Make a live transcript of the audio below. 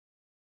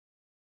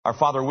Our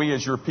Father, we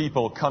as your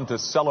people come to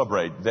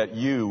celebrate that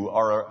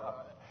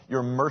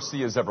your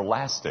mercy is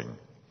everlasting.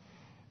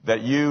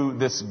 That you,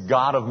 this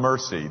God of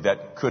mercy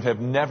that could have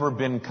never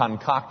been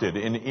concocted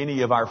in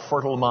any of our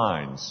fertile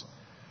minds,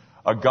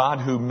 a God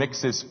who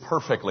mixes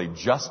perfectly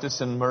justice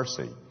and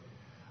mercy,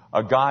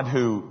 a God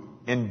who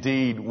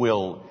indeed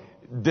will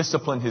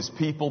discipline his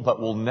people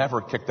but will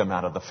never kick them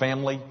out of the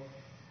family,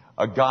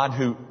 a God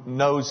who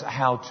knows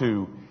how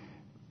to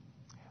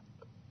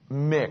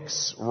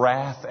mix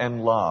wrath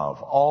and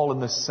love all in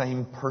the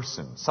same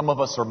person. Some of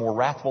us are more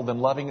wrathful than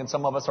loving, and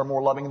some of us are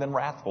more loving than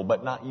wrathful,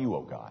 but not you,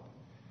 O God.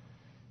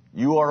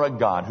 You are a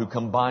God who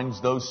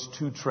combines those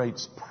two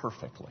traits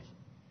perfectly.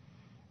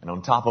 And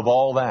on top of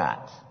all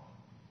that,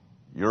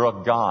 you're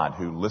a God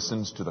who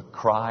listens to the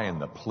cry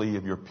and the plea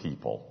of your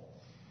people.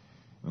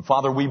 And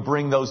Father, we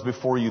bring those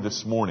before you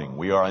this morning.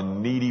 We are a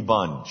needy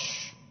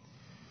bunch.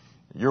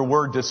 Your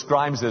word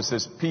describes us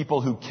as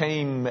people who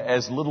came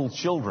as little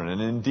children,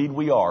 and indeed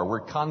we are.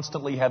 We're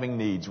constantly having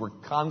needs. We're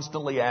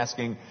constantly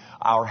asking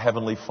our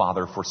Heavenly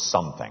Father for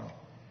something.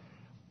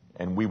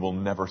 And we will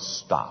never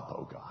stop,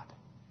 oh God.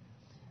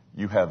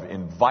 You have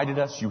invited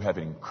us, you have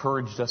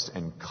encouraged us,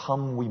 and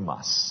come we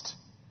must.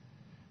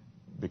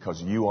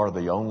 Because you are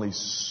the only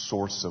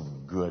source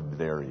of good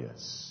there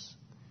is.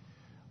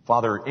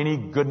 Father, any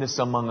goodness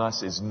among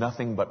us is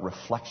nothing but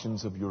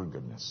reflections of your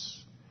goodness.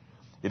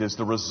 It is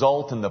the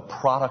result and the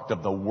product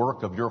of the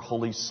work of your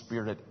Holy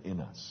Spirit in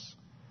us.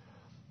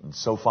 And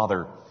so,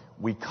 Father,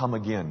 we come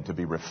again to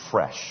be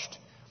refreshed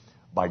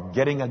by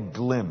getting a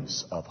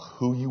glimpse of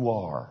who you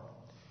are.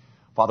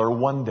 Father,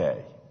 one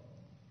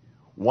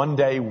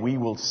day we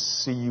will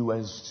see you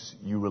as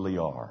you really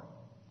are.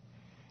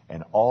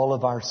 And all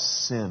of our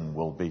sin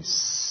will be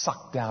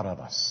sucked out of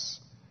us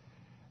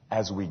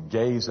as we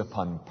gaze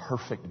upon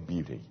perfect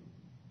beauty.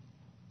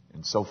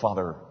 And so,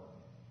 Father,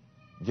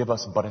 give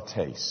us but a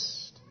taste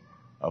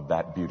of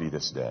that beauty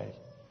this day.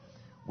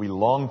 We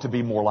long to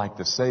be more like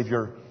the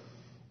Savior.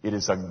 It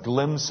is a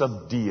glimpse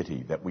of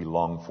deity that we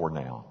long for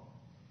now.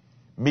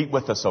 Meet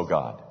with us, O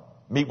God.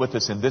 Meet with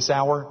us in this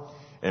hour,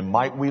 and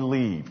might we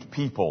leave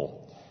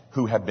people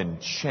who have been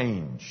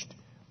changed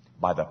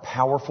by the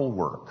powerful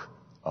work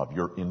of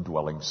your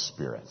indwelling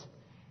Spirit.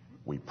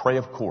 We pray,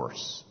 of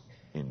course,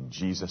 in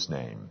Jesus'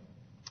 name.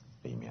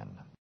 Amen.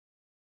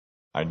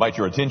 I invite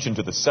your attention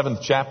to the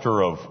 7th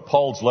chapter of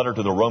Paul's letter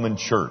to the Roman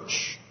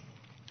church.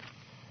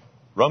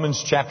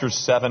 Romans chapter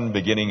 7,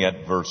 beginning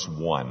at verse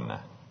 1.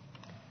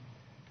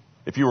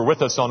 If you were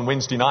with us on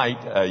Wednesday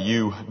night,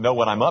 you know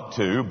what I'm up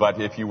to,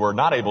 but if you were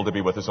not able to be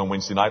with us on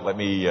Wednesday night, let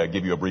me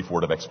give you a brief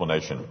word of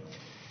explanation.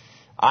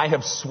 I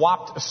have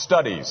swapped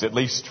studies, at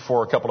least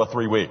for a couple of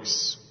 3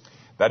 weeks.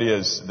 That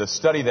is, the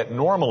study that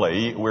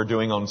normally we're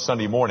doing on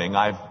Sunday morning,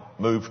 I've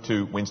moved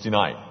to Wednesday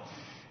night.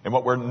 And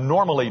what we're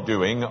normally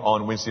doing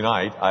on Wednesday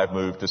night, I've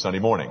moved to Sunday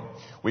morning.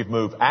 We've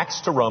moved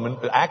Acts to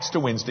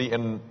Wednesday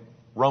and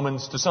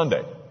Romans to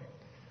Sunday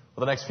for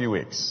the next few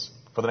weeks,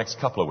 for the next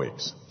couple of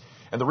weeks.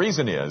 And the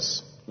reason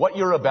is, what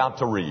you're about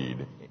to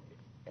read,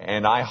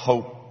 and I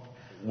hope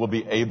will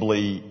be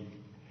ably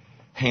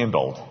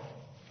handled,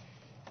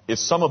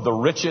 is one of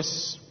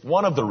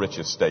the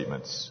richest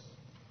statements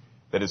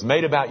that is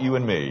made about you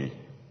and me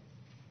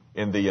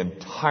in the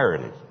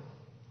entirety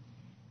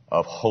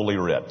of Holy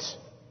Writ.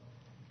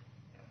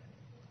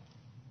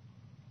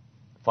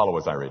 Follow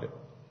as I read it.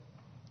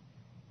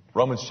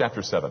 Romans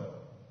chapter 7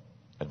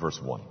 at verse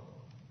 1.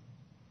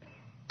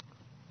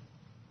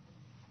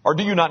 Or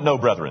do you not know,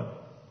 brethren,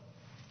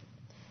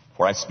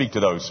 for I speak to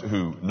those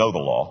who know the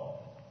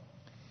law,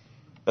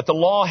 that the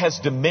law has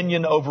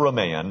dominion over a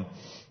man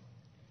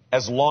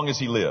as long as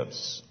he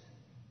lives?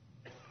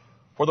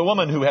 For the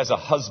woman who has a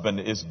husband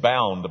is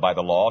bound by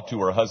the law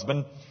to her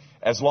husband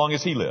as long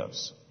as he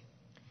lives.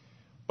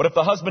 But if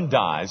the husband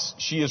dies,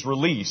 she is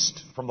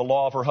released from the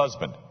law of her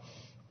husband.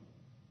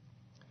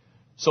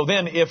 So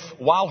then, if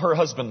while her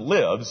husband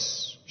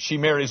lives, she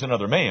marries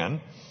another man,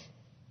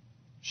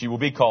 she will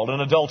be called an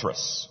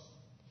adulteress.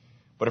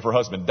 But if her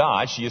husband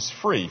dies, she is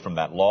free from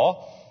that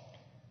law,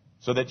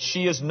 so that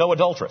she is no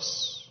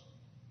adulteress,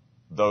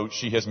 though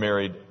she has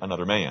married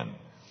another man.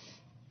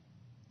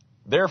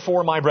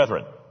 Therefore, my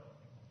brethren,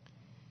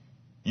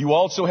 you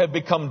also have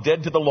become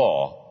dead to the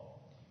law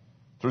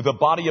through the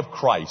body of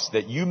Christ,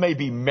 that you may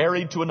be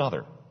married to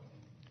another,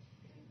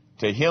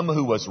 to him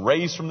who was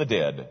raised from the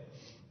dead,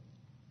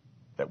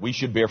 that we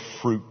should bear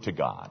fruit to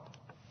God.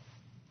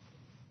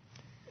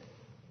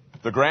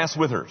 The grass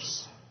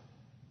withers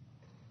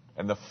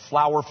and the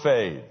flower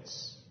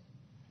fades,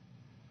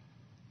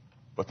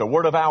 but the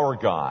word of our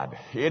God,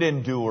 it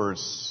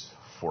endures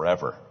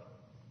forever.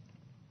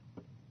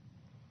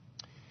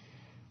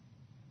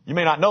 You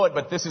may not know it,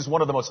 but this is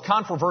one of the most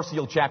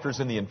controversial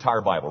chapters in the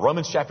entire Bible.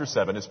 Romans chapter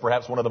 7 is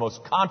perhaps one of the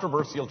most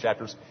controversial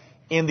chapters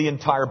in the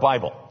entire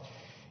Bible.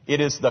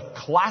 It is the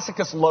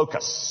classicus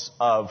locus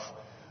of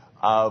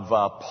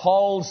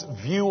Paul's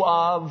view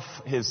of,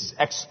 his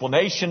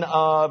explanation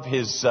of,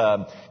 his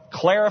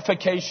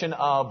clarification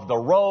of the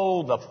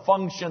role, the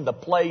function, the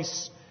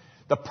place,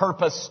 the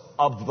purpose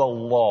of the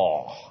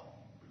law.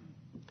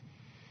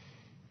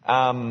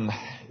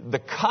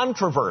 The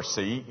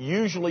controversy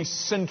usually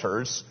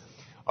centers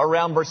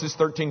around verses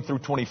 13 through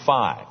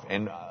 25.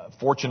 And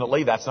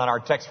fortunately, that's not our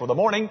text for the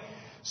morning,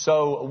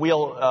 so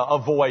we'll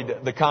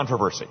avoid the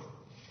controversy.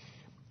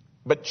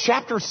 But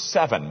chapter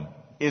 7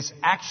 is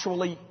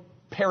actually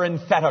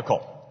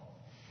parenthetical.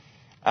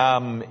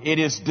 It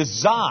is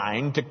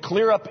designed to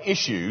clear up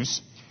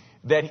issues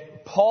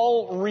that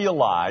Paul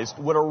realized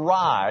would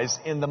arise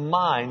in the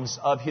minds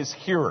of his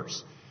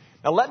hearers.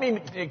 Now let me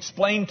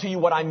explain to you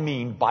what I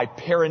mean by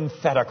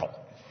parenthetical.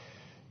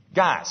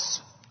 Guys,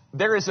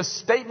 there is a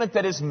statement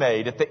that is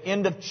made at the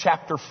end of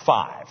chapter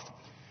 5,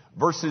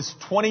 verses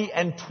 20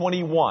 and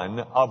 21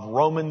 of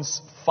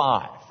Romans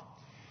 5.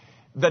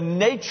 The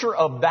nature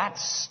of that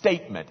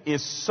statement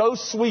is so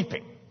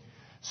sweeping,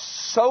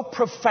 so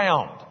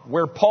profound,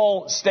 where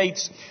Paul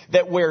states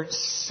that where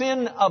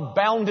sin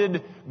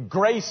abounded,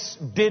 grace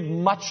did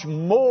much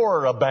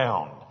more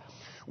abound.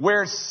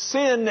 Where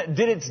sin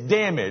did its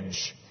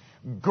damage,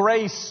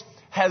 grace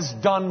has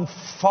done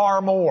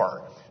far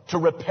more to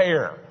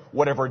repair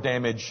whatever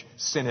damage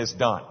sin has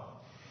done.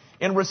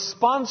 In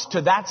response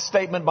to that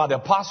statement by the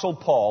Apostle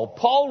Paul,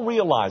 Paul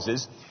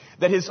realizes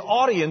that his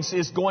audience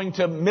is going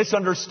to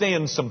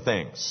misunderstand some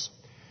things.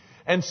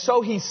 And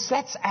so he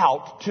sets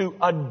out to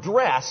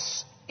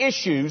address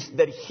issues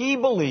that he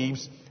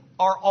believes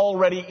are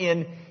already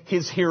in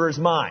his hearers'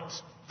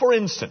 minds. For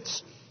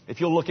instance, if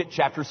you'll look at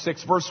chapter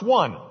 6, verse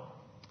 1,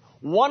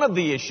 one of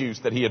the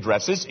issues that he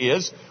addresses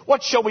is,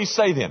 what shall we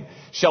say then?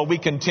 Shall we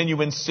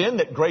continue in sin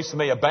that grace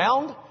may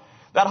abound?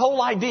 That whole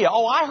idea,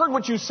 I heard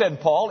what you said,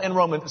 Paul, in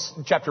Romans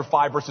chapter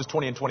 5, verses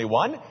 20 and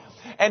 21.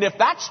 And if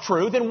that's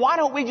true, then why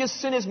don't we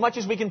just sin as much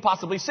as we can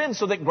possibly sin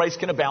so that grace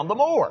can abound the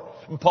more?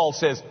 And Paul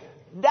says,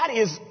 that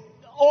is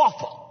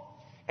awful.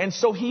 And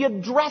so he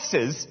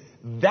addresses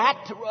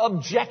that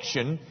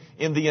objection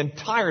in the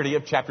entirety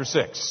of chapter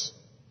 6.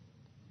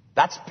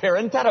 That's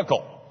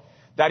parenthetical.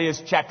 That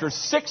is, chapter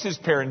 6 is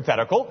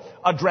parenthetical,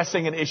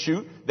 addressing an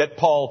issue that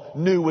Paul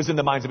knew was in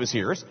the minds of his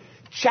hearers.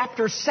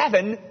 Chapter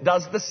 7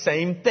 does the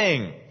same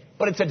thing,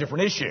 but it's a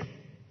different issue.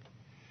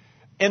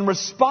 In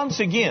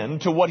response again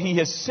to what he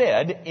has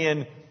said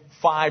in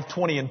 5,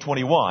 20, and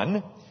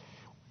 21,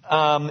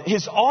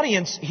 his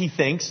audience, he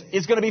thinks,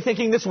 is going to be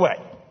thinking this way.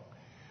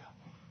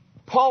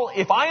 Paul,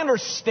 if I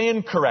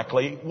understand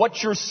correctly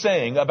what you're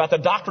saying about the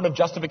doctrine of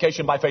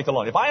justification by faith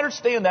alone, if I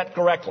understand that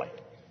correctly,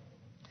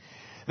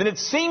 then it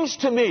seems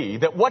to me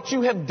that what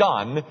you have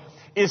done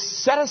is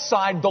set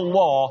aside the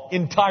law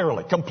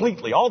entirely,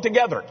 completely,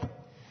 altogether.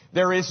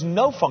 There is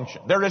no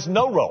function. There is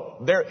no role.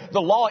 The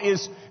law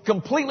is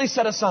completely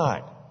set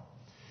aside.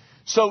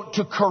 So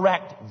to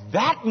correct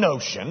that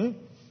notion,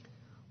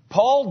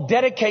 Paul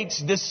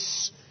dedicates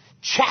this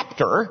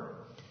chapter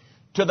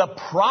to the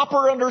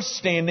proper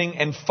understanding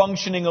and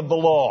functioning of the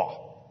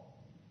law.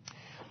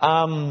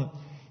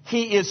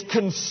 He is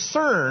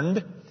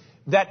concerned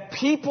that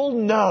people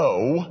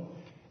know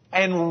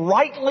and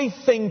rightly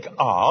think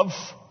of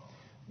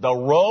the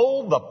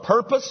role, the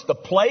purpose, the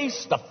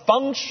place, the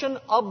function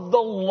of the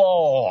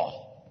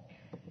law.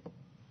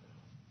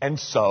 And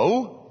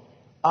so,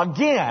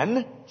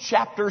 again,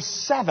 chapter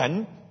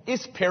 7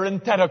 is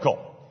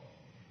parenthetical.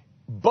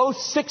 Both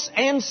 6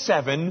 and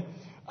 7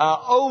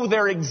 owe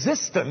their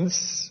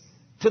existence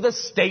to the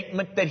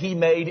statement that he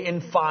made in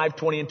 5,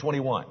 20, and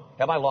 21.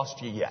 Have I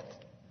lost you yet?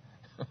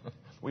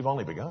 We've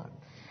only begun.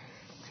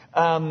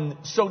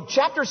 So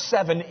chapter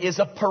 7 is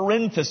a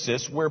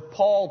parenthesis where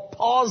Paul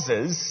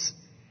pauses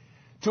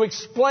to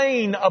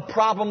explain a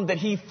problem that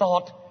he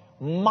thought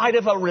might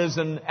have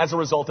arisen as a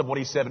result of what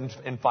he said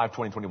in 5,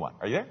 20, 21.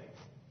 Are you there?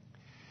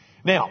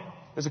 Now,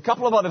 there's a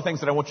couple of other things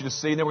that I want you to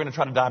see, and then we're going to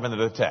try to dive into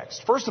the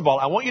text. First of all,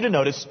 I want you to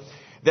notice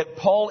that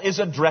Paul is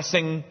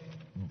addressing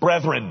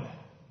brethren.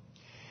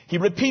 He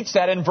repeats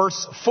that in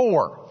verse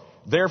 4.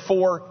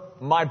 Therefore,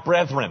 my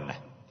brethren.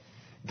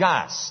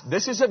 Guys,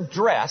 this is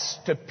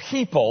addressed to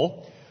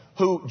people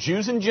who,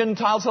 Jews and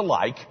Gentiles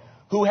alike,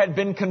 who had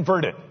been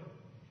converted.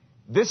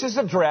 This is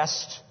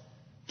addressed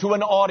to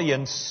an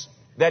audience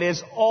that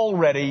is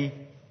already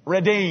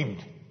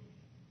redeemed.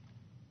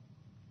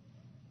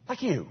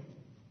 Like you.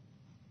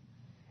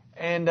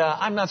 And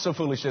I'm not so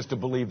foolish as to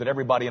believe that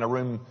everybody in a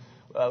room,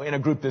 in a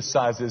group this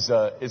size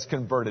is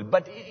converted.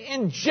 But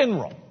in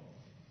general,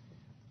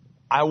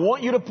 I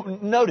want you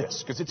to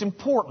notice, because it's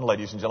important,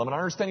 ladies and gentlemen,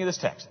 understanding this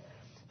text,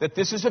 that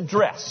this is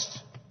addressed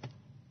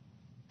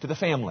to the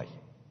family,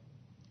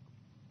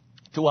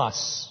 to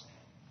us.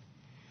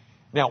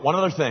 Now, one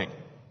other thing,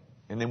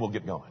 and then we'll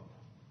get going.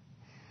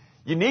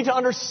 You need to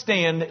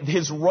understand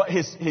his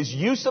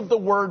use of the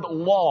word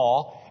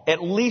law,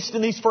 at least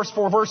in these first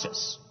 4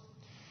 verses.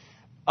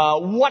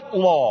 What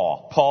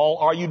law, Paul,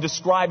 are you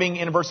describing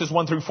in verses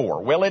 1 through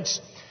 4? Well,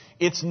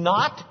 it's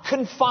not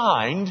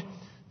confined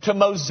to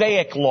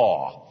Mosaic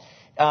law.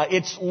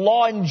 It's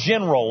law in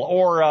general,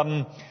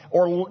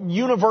 or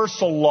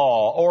universal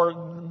law, or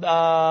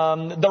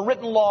the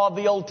written law of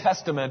the Old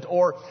Testament,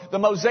 or the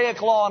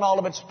Mosaic law in all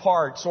of its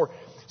parts, or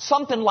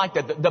something like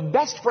that. The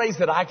best phrase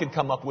that I could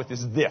come up with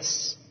is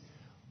this: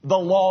 the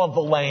law of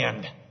the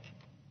land.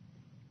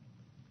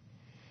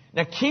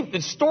 Now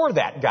store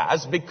that,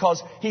 guys,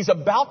 because he's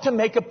about to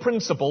make a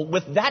principle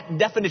with that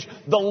definition.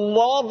 The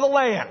law of the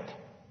land.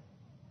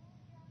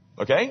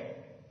 Okay?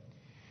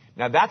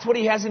 Now that's what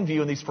he has in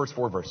view in these first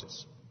 4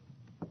 verses.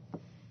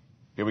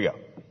 Here we go.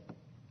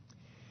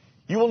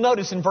 You will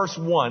notice in verse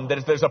 1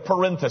 that there's a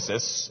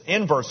parenthesis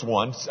in verse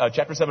 1,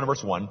 chapter 7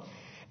 verse 1.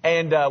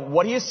 And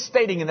what he is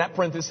stating in that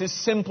parenthesis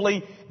is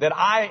simply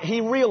that he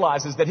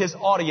realizes that his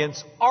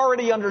audience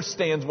already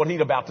understands what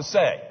he's about to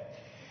say.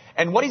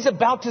 And what he's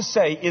about to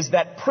say is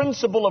that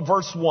principle of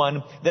verse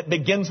 1 that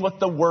begins with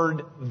the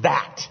word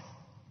that.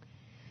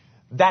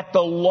 That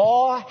the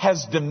law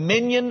has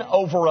dominion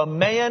over a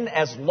man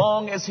as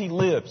long as he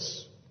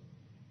lives.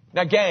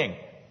 Now, gang,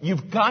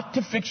 you've got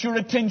to fix your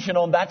attention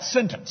on that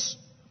sentence.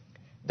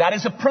 That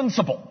is a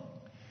principle.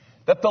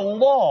 That the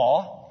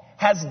law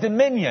has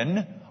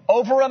dominion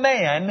over a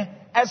man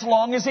as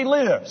long as he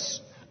lives.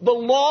 The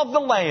law of the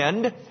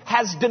land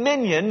has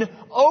dominion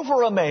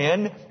over a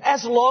man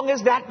as long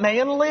as that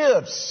man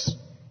lives.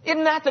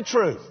 Isn't that the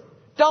truth?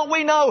 Don't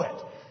we know it?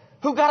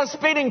 Who got a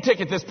speeding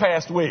ticket this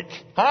past week?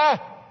 Huh?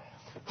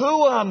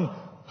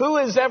 Who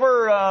has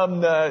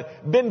ever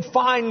been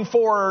fined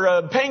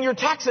for paying your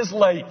taxes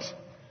late?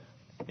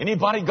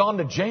 Anybody gone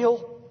to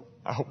jail?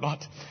 I hope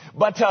not.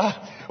 But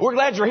we're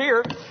glad you're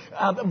here.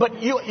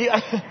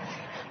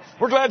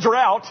 We're glad you're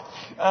out.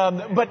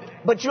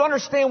 But you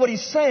understand what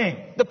he's saying.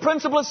 The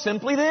principle is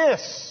simply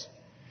this.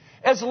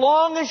 As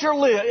long as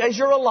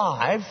you're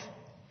alive,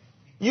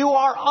 you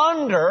are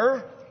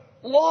under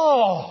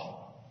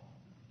law.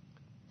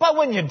 But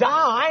when you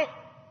die,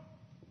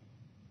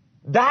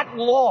 that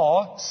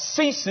law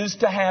ceases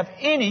to have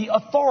any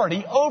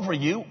authority over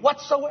you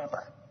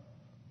whatsoever.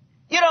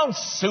 You don't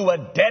sue a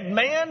dead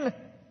man.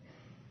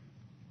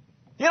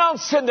 You don't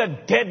send a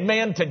dead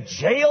man to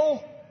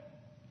jail.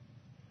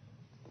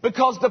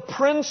 Because the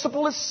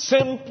principle is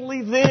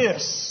simply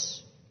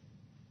this.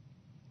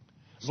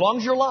 As long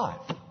as you're alive,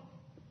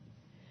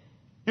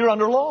 you're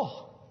under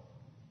law.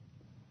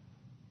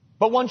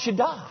 But once you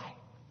die,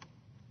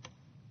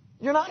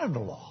 you're not under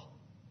law.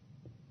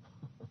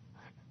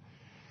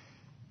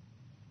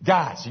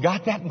 Guys, you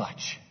got that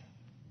much?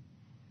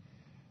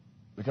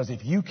 Because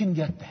if you can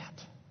get that,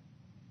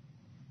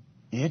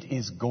 it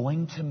is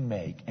going to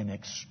make an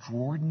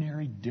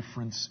extraordinary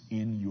difference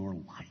in your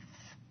life.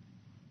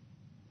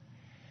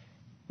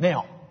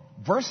 Now,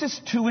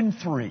 verses 2 and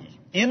 3,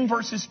 in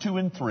verses 2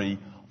 and 3,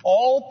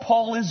 all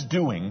Paul is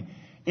doing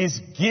is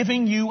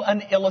giving you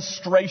an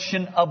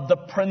illustration of the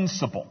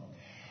principle.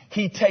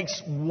 He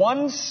takes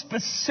one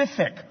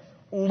specific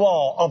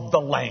law of the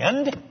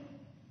land,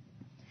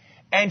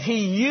 and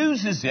he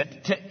uses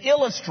it to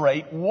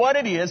illustrate what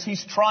it is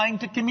he's trying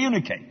to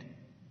communicate.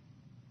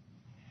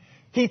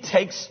 He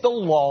takes the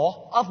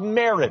law of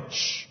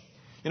marriage.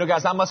 You know,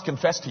 guys, I must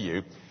confess to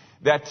you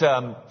that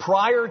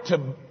prior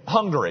to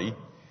Hungary,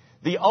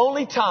 the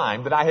only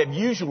time that I have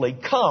usually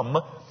come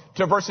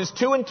to verses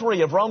 2 and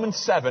 3 of Romans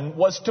 7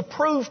 was to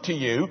prove to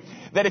you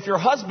that if your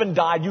husband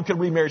died, you could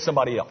remarry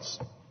somebody else.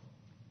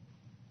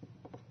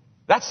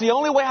 That's the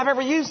only way I've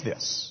ever used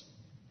this.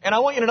 And I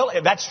want you to know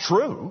that's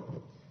true.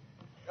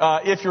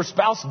 If your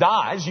spouse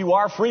dies, you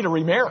are free to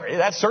remarry.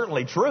 That's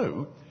certainly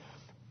true.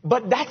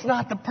 But that's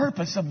not the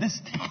purpose of this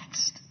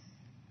text.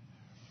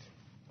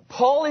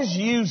 Paul is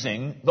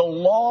using the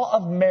law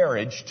of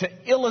marriage to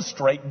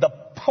illustrate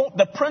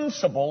the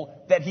principle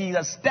that he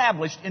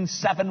established in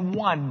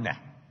 7:1.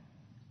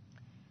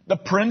 The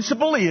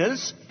principle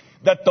is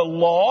that the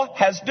law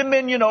has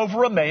dominion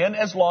over a man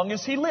as long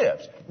as he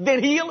lives.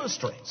 Then he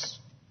illustrates.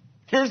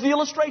 Here's the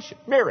illustration.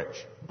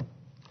 Marriage.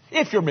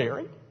 If you're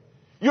married,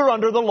 you're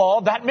under the law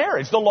of that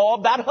marriage, the law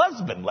of that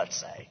husband, let's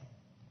say.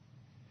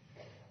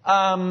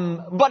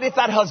 But if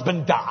that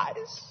husband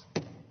dies,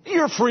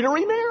 you're free to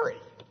remarry.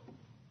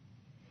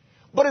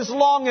 But as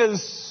long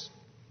as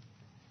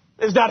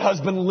that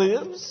husband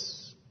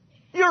lives,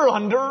 you're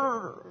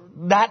under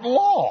that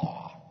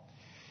law.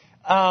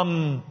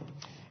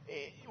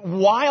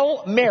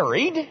 While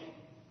married,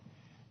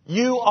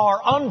 you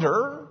are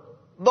under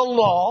the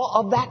law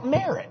of that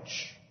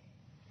marriage.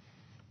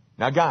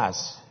 Now,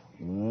 guys,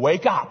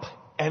 wake up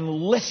and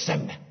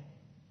listen.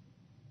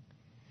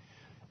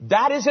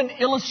 That is an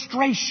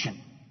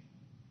illustration.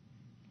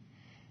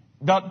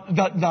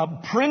 The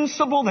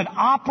principle that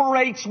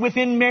operates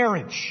within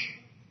marriage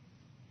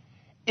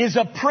is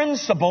a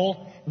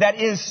principle that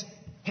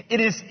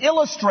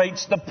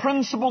illustrates the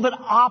principle that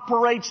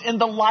operates in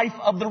the life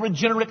of the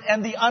regenerate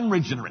and the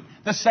unregenerate,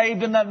 the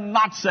saved and the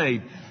not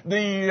saved,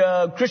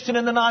 the Christian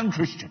and the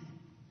non-Christian.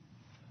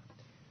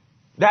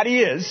 That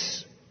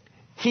is,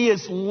 he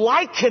is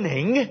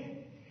likening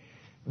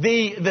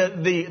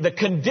the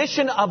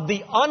condition of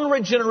the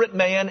unregenerate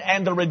man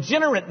and the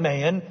regenerate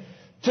man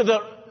to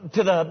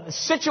the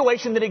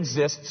situation that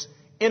exists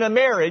in a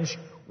marriage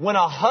when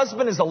a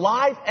husband is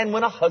alive and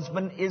when a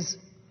husband is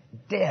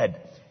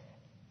dead.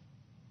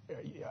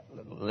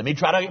 Let me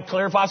try to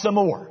clarify some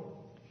more.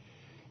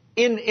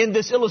 In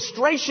this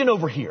illustration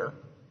over here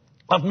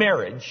of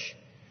marriage,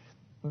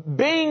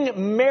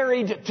 being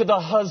married to the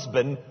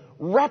husband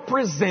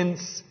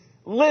represents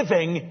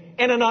living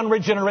in an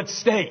unregenerate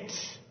state.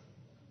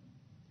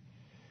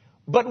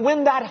 But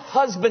when that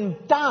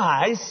husband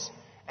dies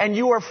and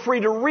you are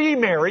free to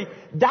remarry,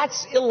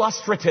 that's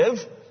illustrative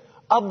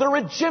of the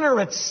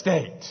regenerate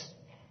state.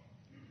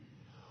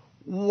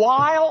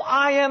 While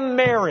I am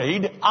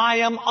married, I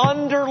am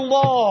under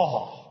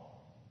law.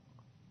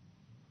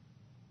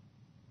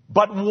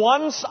 But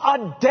once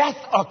a death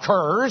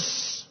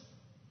occurs,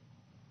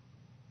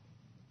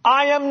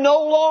 I am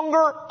no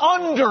longer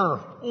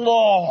under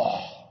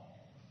law,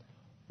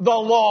 the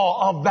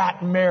law of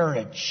that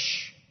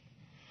marriage.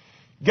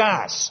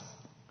 Guys,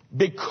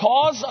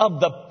 because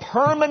of the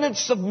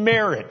permanence of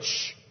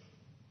marriage,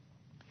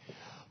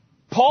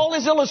 Paul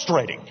is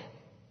illustrating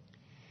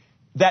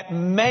that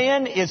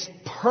man is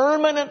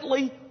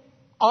permanently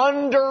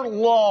under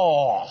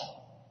law.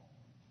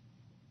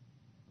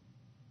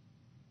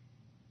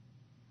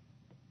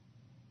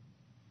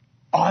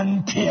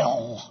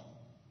 Until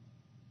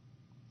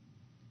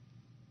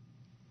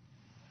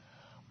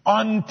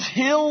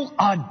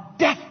a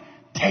death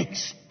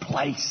takes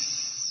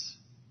place.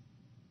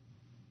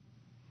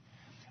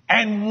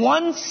 And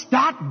once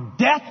that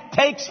death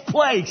takes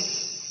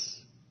place,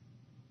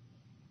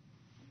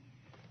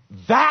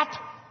 that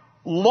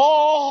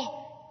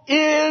law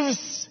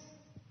is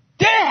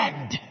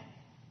dead.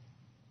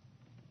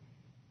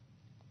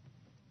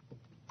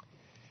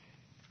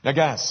 Now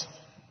guys,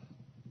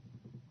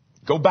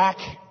 go back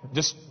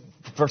just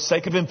for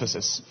sake of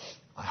emphasis.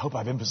 I hope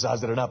I've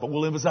emphasized it enough, but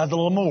we'll emphasize it a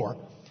little more.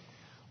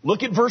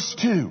 Look at verse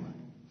 2.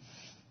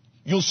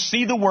 You'll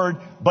see the word,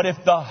 but if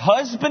the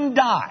husband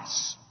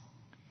dies,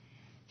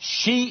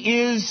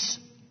 she is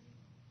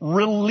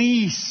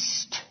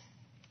released.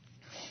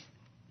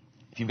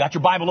 If you've got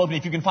your Bible open,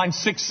 if you can find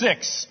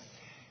 6:6,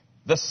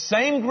 the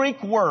same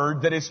Greek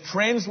word that is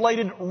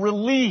translated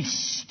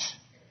released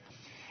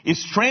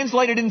is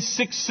translated in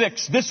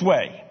 6:6 this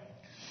way,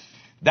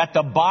 that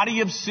the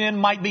body of sin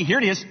might be, here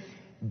it is,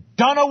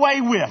 done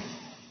away with,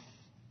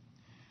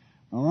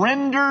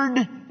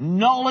 rendered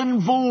null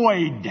and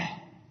void,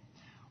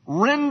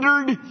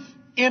 rendered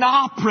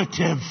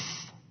inoperative.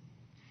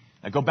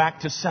 Now go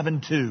back to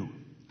 7:2.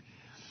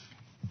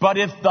 But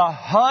if the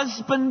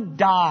husband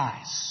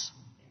dies,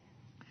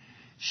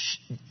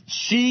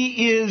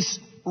 she is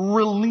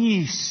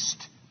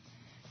released.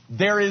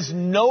 There is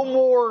no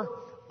more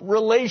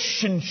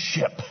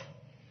relationship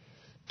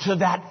to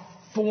that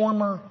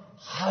former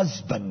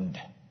husband.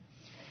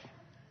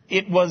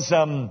 It was,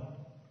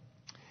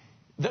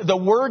 the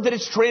word that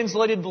is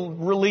translated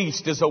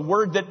released is a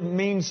word that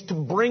means to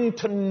bring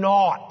to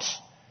naught,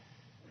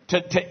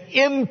 to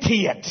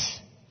empty it.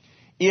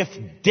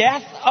 If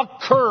death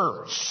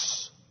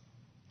occurs,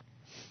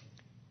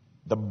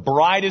 the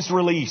bride is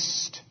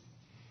released,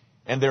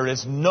 and there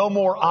is no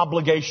more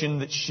obligation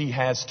that she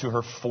has to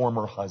her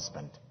former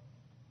husband.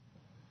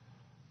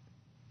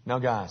 Now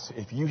guys,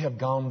 if you have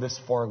gone this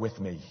far with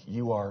me,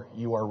 you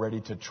are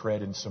ready to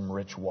tread in some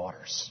rich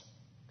waters.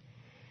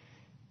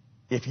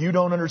 If you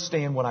don't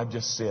understand what I've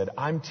just said,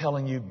 I'm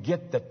telling you,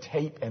 get the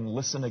tape and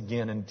listen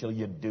again until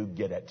you do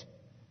get it.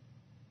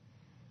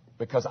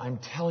 Because I'm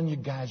telling you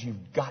guys,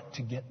 you've got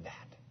to get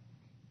that.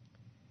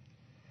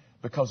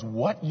 Because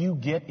what you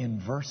get in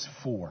verse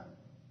 4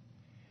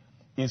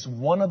 is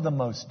one of the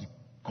most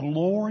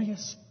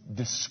glorious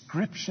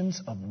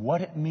descriptions of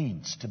what it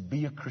means to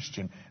be a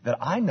Christian that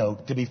I know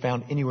to be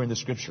found anywhere in the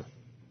Scripture.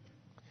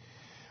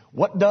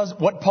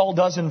 What Paul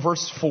does in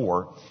verse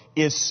 4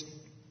 is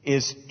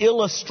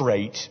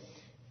illustrate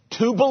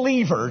to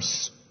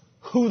believers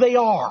who they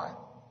are.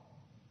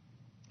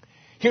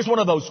 Here's one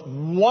of those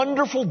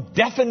wonderful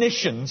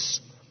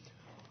definitions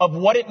of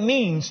what it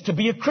means to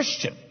be a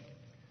Christian.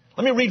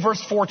 Let me read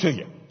verse 4 to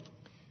you.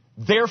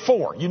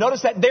 Therefore, you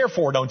notice that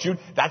therefore, don't you?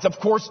 That's, of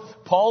course,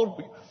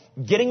 Paul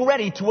getting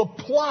ready to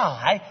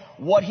apply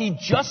what he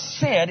just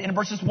said in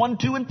verses 1,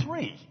 2, and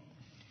 3.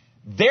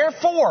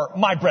 Therefore,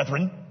 my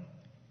brethren,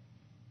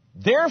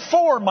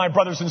 therefore, my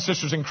brothers and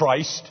sisters in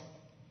Christ,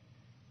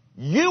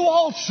 you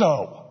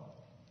also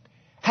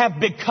have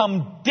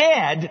become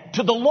dead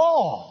to the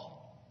law.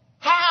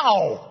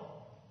 How?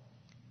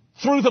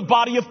 Through the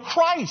body of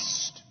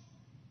Christ.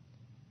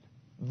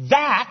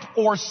 That,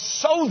 or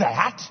so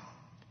that,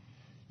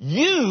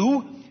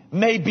 you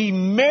may be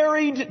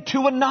married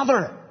to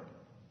another.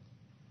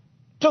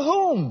 To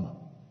whom?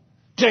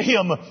 To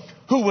him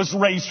who was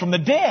raised from the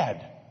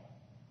dead.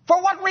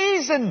 For what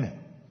reason?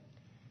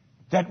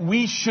 That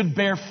we should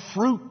bear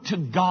fruit to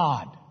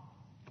God.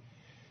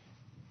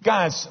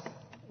 Guys,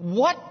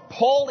 what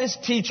Paul is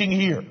teaching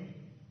here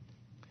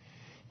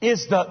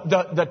is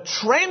the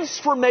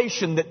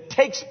transformation that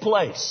takes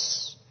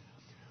place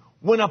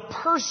when a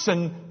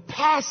person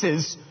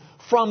passes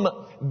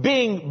from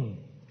being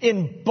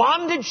in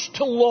bondage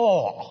to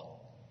law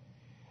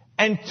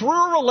and through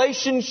a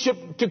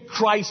relationship to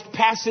Christ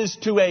passes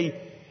to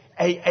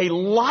a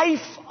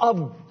life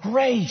of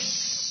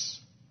grace.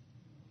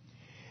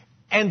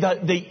 And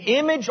the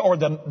image or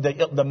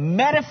the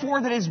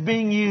metaphor that is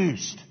being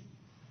used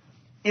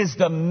is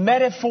the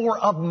metaphor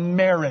of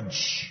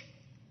marriage.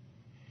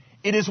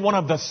 It is one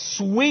of the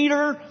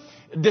sweeter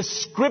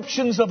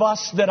descriptions of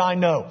us that I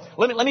know.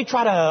 Let me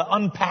try to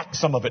unpack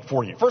some of it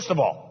for you. First of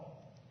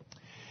all,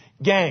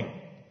 gang,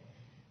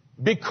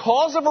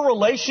 because of a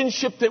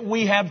relationship that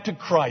we have to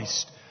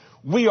Christ,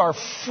 we are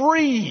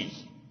free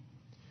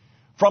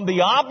from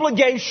the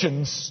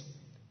obligations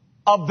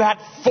of that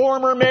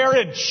former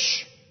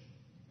marriage.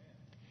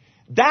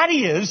 That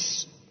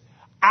is,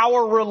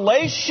 our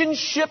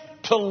relationship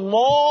to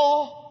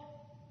law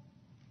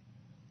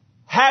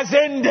has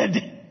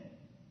ended.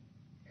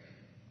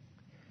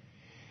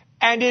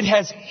 And it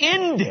has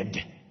ended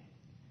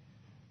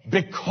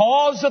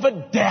because of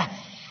a death.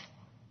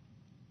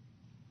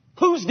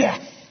 Whose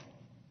death?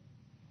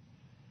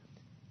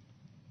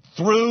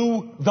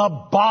 Through the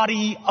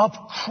body of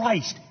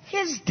Christ.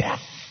 His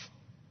death.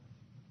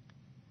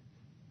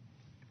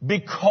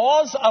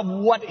 Because of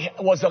what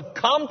was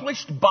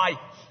accomplished by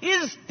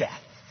His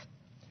death,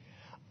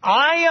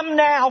 I am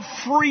now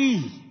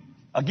free.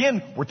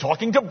 Again, we're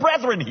talking to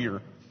brethren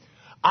here.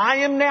 I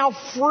am now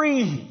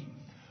free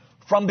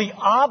from the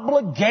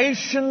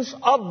obligations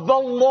of the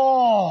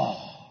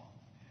law.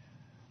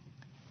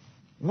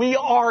 We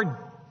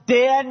are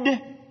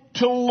dead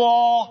to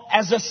law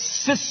as a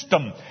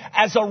system,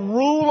 as a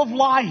rule of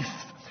life.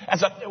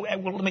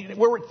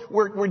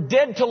 We're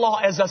dead to law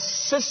as a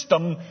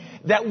system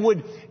that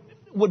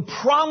would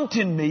prompt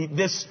in me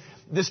this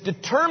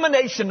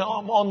determination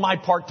on my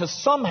part to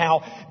somehow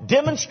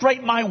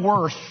demonstrate my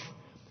worth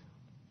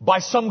by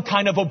some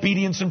kind of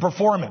obedience and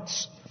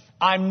performance.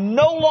 I'm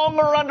no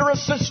longer under a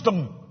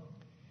system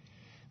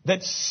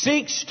that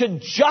seeks to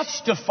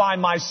justify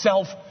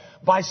myself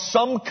by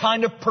some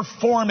kind of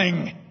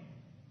performing.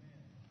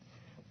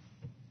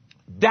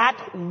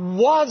 That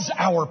was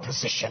our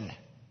position.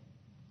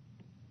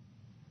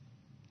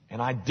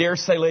 And I dare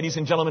say, ladies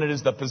and gentlemen, it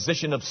is the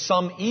position of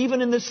some,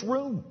 even in this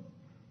room,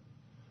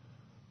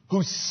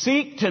 who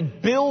seek to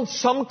build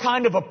some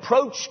kind of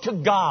approach to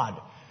God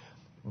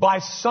by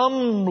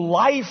some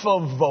life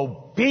of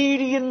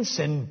obedience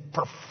and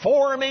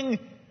performing.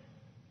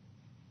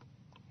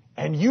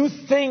 And you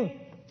think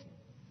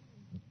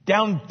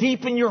down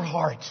deep in your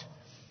heart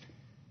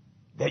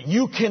that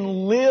you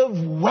can live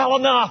well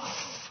enough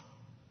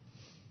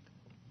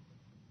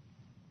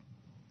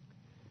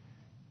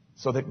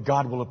so that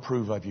God will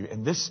approve of you.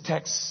 And this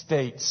text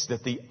states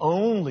that the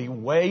only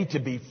way to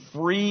be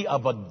free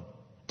of a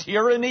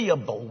tyranny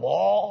of the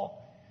law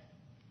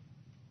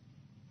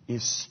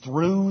is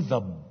through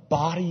the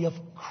body of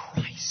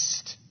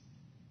Christ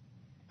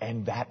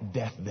and that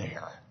death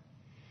there.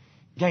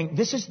 Gang,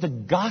 this is the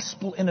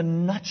gospel in a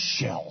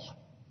nutshell.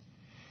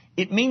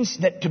 It means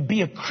that to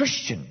be a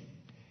Christian,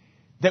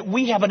 that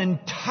we have an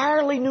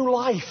entirely new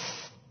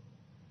life.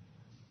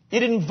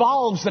 It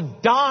involves a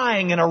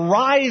dying and a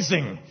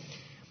rising.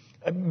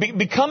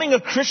 Becoming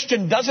a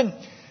Christian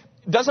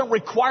doesn't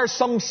require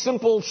some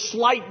simple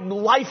slight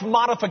life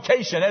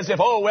modification as if,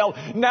 oh, well,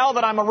 now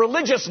that I'm a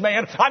religious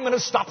man, I'm going to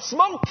stop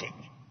smoking.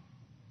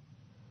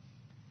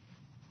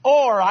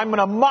 Or I'm going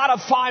to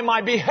modify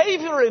my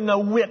behavior in a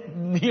whit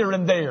here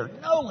and there.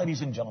 No,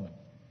 ladies and gentlemen.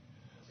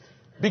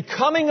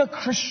 Becoming a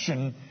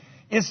Christian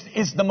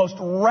is the most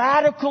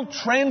radical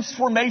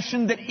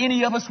transformation that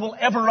any of us will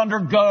ever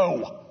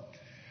undergo.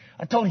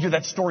 I told you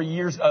that story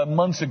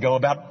months ago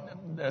about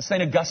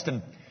St.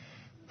 Augustine,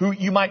 who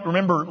you might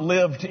remember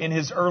lived in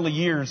his early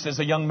years as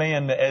a young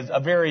man as a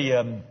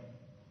very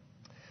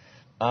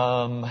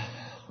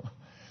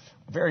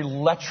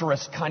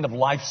lecherous kind of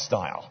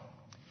lifestyle.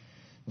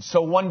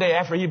 So one day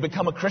after he had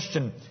become a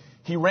Christian,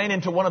 he ran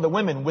into one of the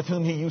women with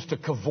whom he used to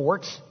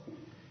cavort,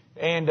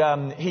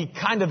 and he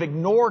kind of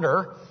ignored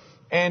her,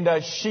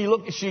 and she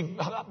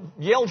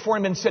yelled for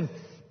him and said,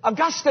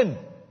 Augustine,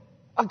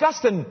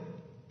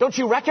 don't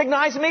you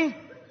recognize me?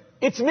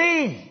 It's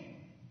me.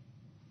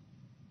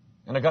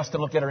 And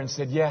Augustine looked at her and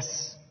said,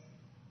 yes,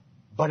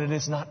 but it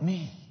is not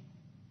me.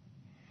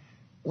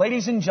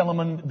 Ladies and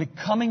gentlemen,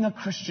 becoming a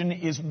Christian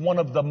is one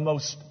of the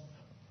most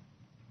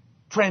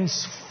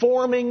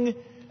transforming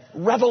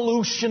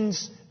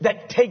revolutions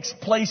that takes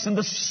place in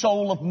the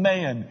soul of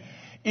man.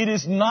 It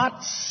is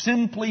not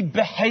simply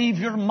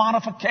behavior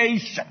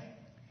modification.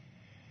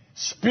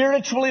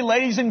 Spiritually,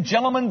 ladies and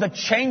gentlemen, the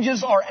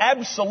changes are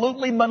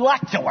absolutely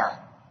molecular.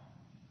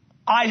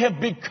 I have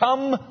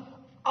become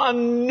a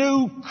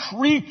new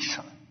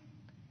creature.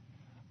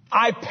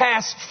 I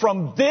passed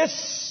from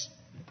this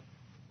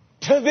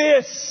to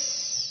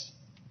this.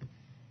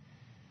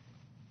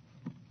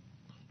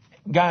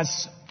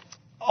 Guys,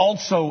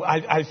 also,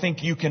 I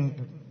think you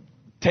can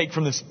take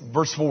from this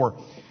verse 4.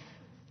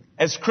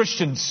 As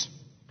Christians,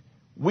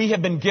 we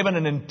have been given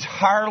an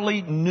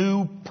entirely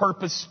new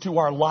purpose to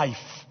our life.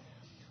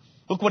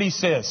 Look what he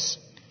says.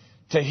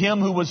 To him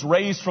who was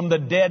raised from the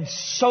dead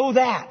so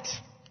that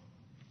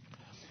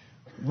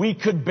we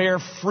could bear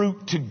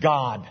fruit to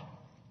God.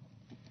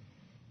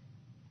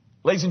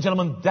 Ladies and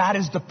gentlemen, that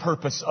is the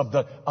purpose of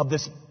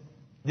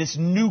this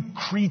new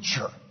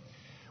creature.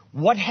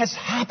 What has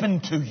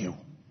happened to you?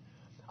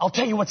 I'll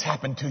tell you what's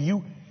happened to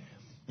you.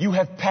 You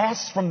have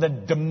passed from the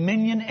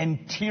dominion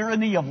and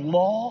tyranny of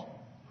law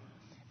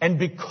And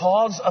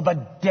because of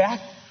a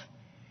death,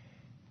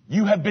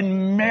 you have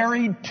been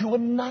married to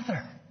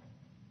another.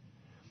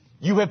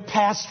 You have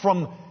passed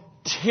from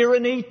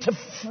tyranny to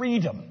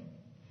freedom.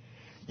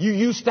 You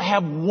used to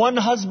have one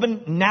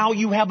husband, now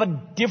you have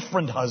a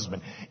different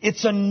husband.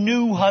 It's a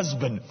new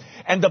husband.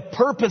 And the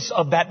purpose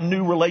of that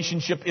new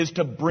relationship is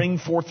to bring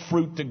forth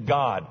fruit to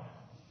God.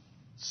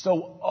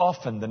 So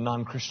often the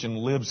non-Christian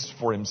lives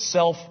for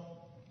himself.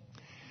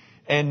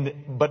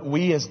 But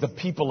we as the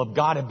people of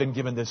God have been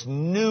given this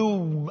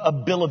new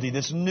ability,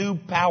 this new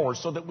power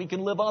so that we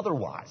can live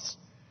otherwise.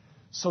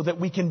 So that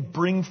we can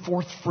bring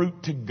forth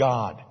fruit to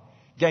God.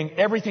 Gang,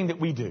 everything that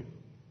we do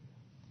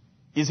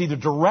is either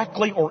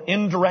directly or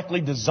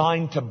indirectly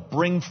designed to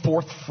bring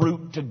forth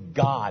fruit to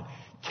God.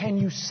 Can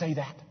you say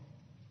that?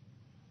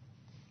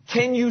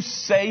 Can you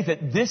say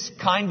that this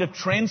kind of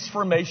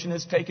transformation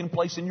has taken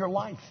place in your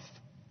life?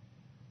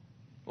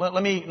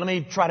 Let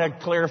me try to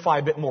clarify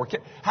a bit more.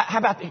 How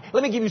about,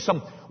 let me give you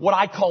some, what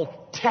I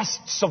call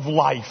tests of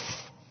life.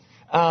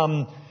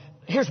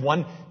 Here's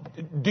one.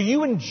 Do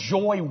you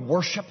enjoy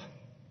worship?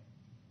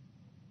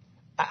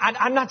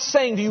 I'm not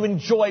saying do you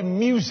enjoy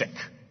music.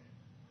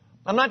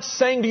 I'm not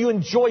saying do you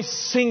enjoy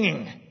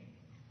singing.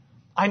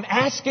 I'm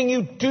asking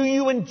you, do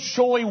you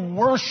enjoy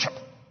worship?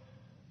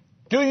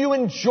 Do you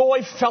enjoy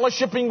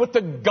fellowshipping with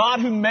the God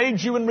who made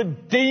you and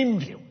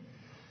redeemed you?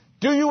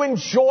 Do you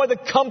enjoy the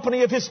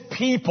company of His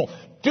people?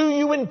 Do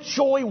you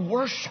enjoy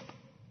worship?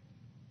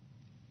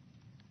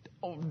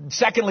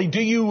 Secondly,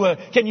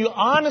 can you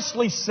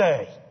honestly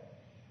say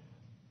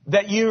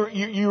that you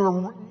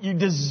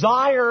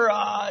desire,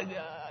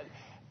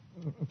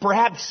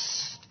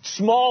 perhaps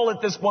small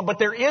at this point, but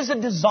there is a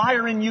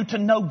desire in you to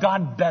know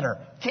God better?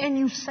 Can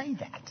you say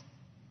that?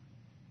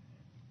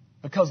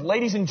 Because,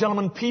 ladies and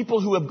gentlemen, people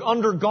who have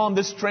undergone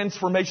this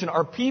transformation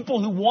are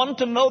people who want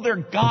to know their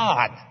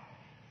God.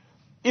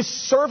 Is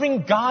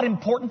serving God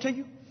important to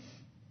you?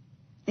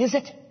 Is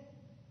it?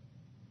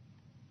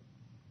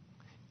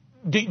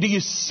 Do you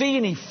see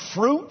any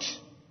fruit?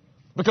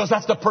 Because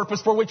that's the purpose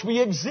for which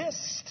we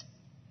exist.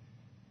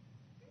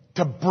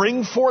 To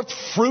bring forth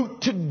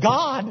fruit to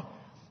God.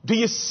 Do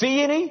you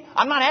see any?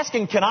 I'm not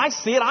asking, can I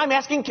see it? I'm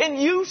asking, can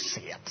you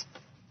see it?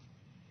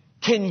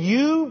 Can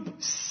you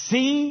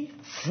see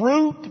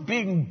fruit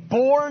being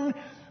born,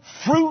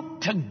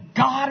 fruit to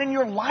God in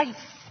your life?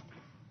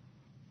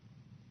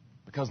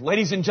 Because,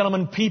 ladies and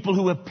gentlemen, people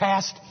who have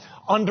passed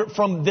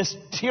from this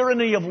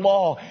tyranny of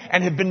law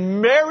and have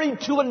been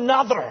married to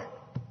another,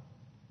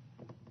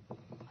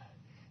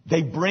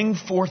 they bring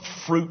forth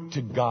fruit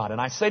to God. And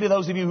I say to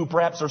those of you who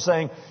perhaps are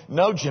saying,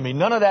 no, Jimmy,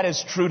 none of that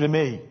is true to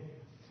me.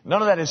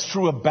 None of that is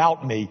true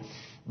about me.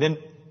 Then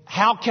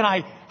how can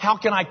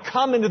I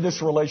come into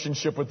this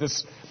relationship with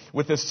this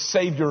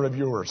Savior of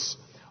yours?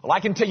 Well, I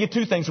can tell you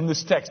two things from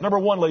this text. Number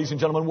one, ladies and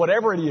gentlemen,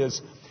 whatever it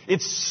is,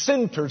 it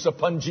centers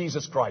upon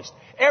Jesus Christ.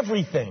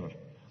 Everything.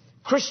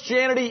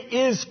 Christianity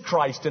is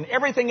Christ, and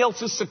everything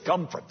else is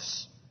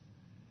circumference.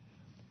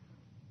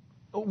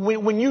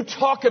 When you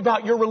talk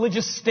about your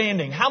religious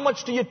standing, how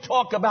much do you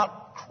talk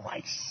about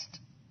Christ?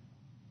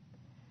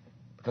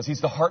 Because He's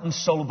the heart and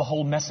soul of the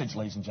whole message,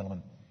 ladies and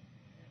gentlemen.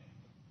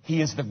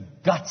 He is the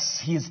guts.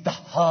 He is the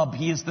hub.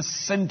 He is the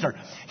center.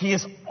 He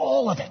is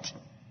all of it.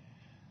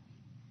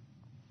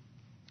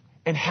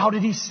 And how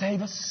did He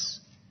save us?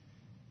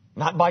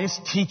 Not by His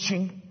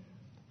teaching,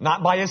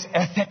 not by His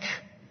ethic,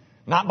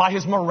 not by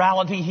His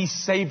morality. He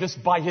saved us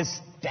by His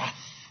death.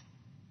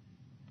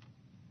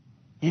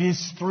 It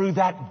is through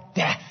that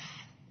death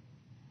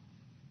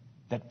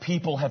that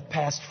people have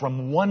passed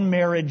from one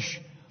marriage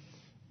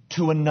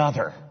to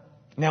another.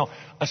 Now,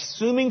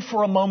 assuming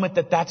for a moment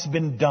that that's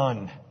been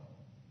done,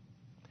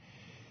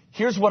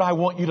 here's what I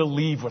want you to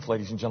leave with,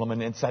 ladies and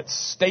gentlemen. It's that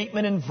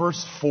statement in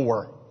verse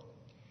 4.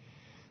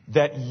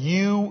 That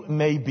you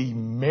may be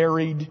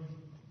married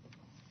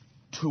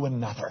to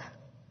another.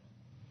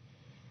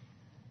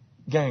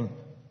 Gang,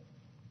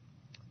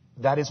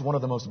 that is one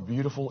of the most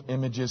beautiful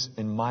images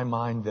in my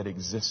mind that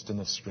exist in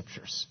the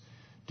Scriptures.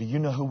 Do you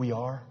know who we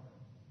are?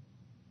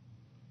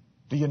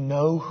 Do you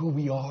know who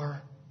we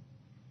are?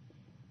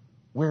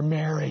 We're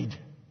married.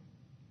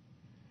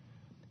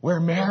 We're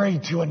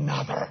married to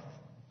another.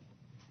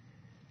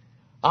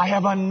 I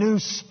have a new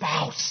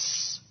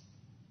spouse.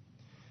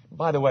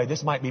 By the way,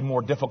 this might be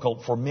more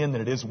difficult for men than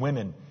it is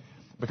women,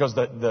 because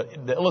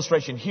the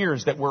illustration here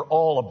is that we're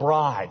all a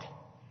bride.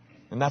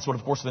 And that's what,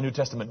 of course, the New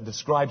Testament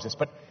describes us.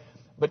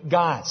 But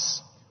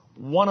guys,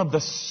 one of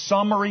the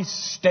summary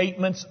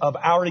statements of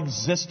our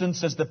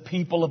existence as the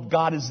people of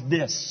God is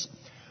this: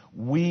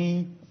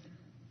 we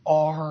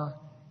are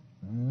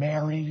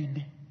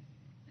married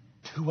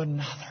to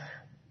another.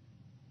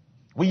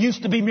 We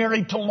used to be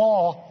married to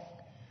law.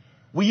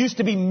 We used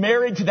to be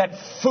married to that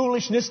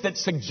foolishness that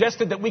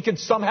suggested that we could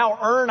somehow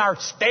earn our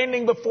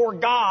standing before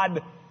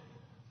God.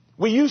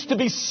 We used to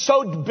be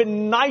so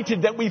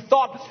benighted that we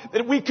thought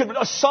that we could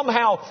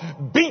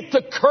somehow beat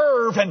the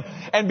curve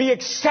and be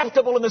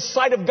acceptable in the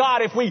sight of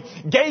God if we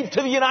gave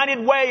to the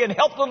United Way and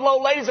helped the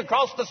little ladies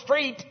across the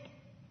street.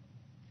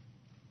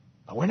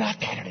 But we're not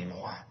that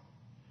anymore.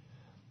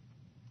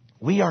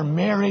 We are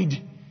married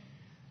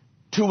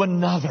to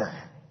another.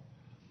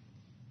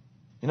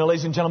 You know,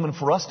 ladies and gentlemen,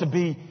 for us to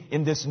be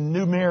in this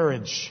new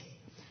marriage,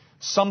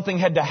 something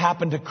had to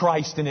happen to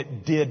Christ, and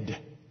it did.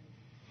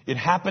 It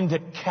happened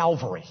at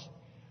Calvary.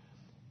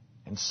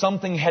 And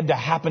something had to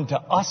happen to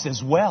us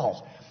as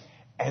well.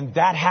 And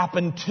that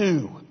happened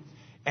too.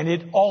 And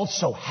it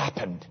also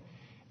happened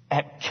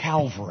at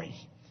Calvary.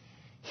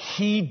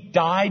 He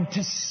died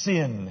to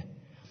sin.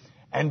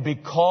 And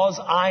because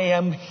I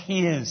am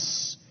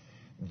His,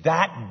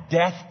 that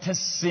death to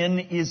sin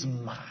is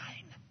mine.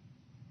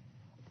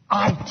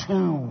 I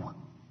too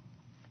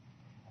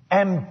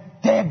am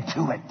dead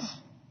to it.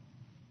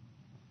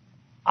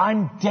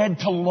 I'm dead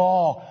to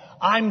law.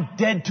 I'm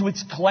dead to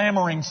its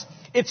clamorings.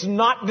 It's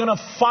not going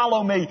to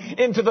follow me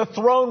into the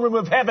throne room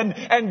of heaven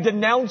and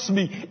denounce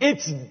me.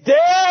 It's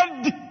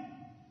dead.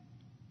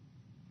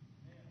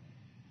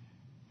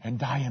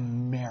 And I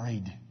am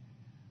married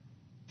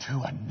to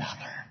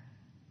another.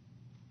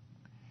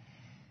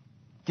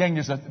 Gang,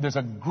 there's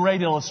a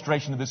great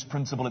illustration of this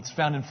principle. It's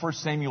found in 1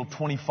 Samuel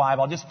 25.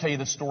 I'll just tell you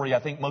the story.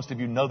 I think most of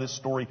you know this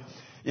story.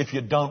 If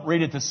you don't,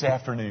 read it this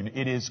afternoon.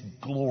 It is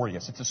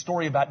glorious. It's a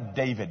story about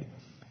David.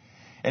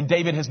 And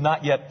David has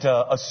not yet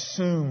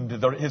assumed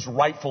his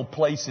rightful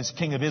place as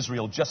king of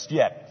Israel just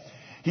yet.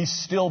 He's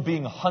still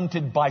being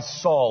hunted by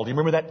Saul. Do you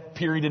remember that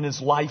period in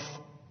his life?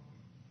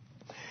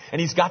 And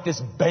he's got this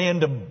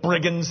band of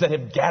brigands that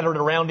have gathered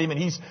around him, and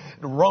he's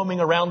roaming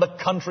around the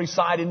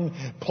countryside and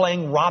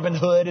playing Robin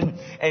Hood,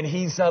 and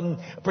he's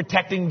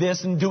protecting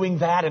this and doing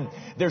that. And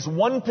there's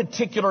one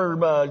particular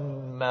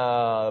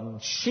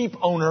sheep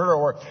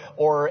owner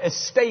or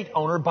estate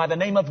owner by the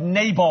name of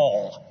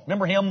Nabal.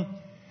 Remember him?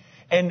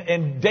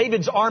 And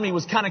David's army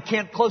was kind of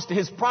camped close to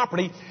his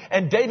property,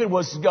 and David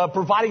was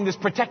providing this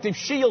protective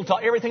shield to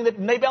everything that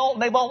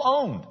Nabal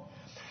owned.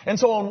 And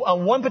so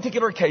on one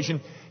particular occasion,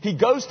 he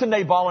goes to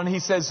Nabal and he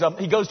says,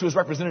 he goes to his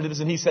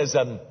representatives and he says,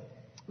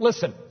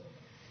 listen,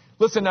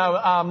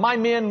 my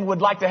men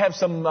would like to have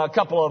some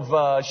couple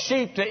of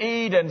sheep to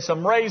eat and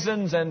some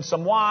raisins and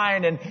some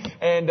wine,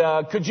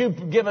 and could you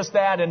give us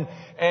that?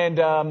 And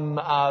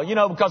you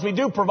know, because we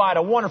do provide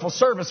a wonderful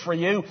service for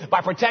you by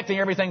protecting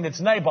everything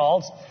that's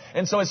Nabal's.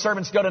 And so his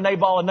servants go to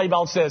Nabal, and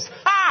Nabal says,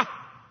 "Ha!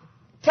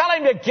 Tell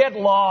him to get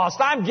lost.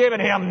 I'm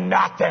giving him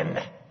nothing."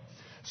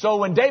 So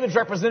when David's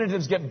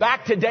representatives get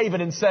back to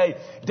David and say,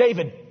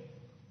 "David,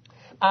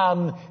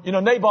 you know,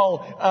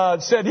 Nabal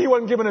said he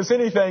wasn't giving us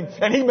anything,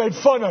 and he made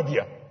fun of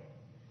you."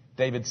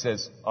 David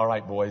says, "All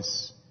right,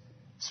 boys,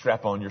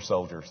 strap on your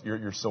soldiers,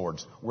 your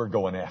swords. We're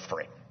going after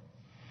him."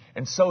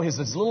 And so his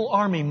little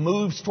army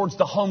moves towards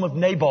the home of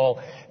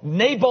Nabal.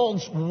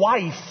 Nabal's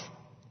wife,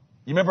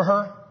 you remember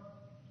her?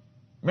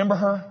 Remember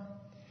her?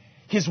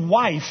 His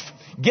wife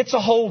gets a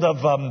hold of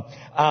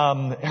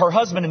her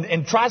husband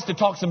and tries to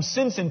talk some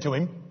sense into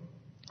him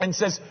and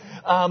says,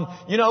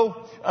 you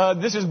know,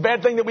 this is a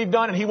bad thing that we've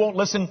done, and he won't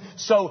listen.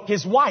 So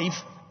his wife,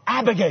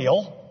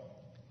 Abigail,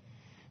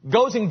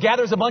 goes and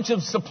gathers a bunch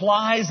of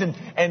supplies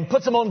and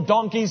puts them on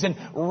donkeys and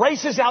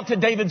races out to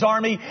David's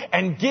army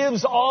and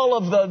gives all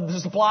of the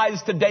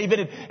supplies to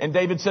David. And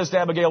David says to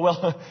Abigail,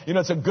 "Well, you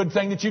know, it's a good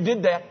thing that you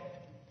did that.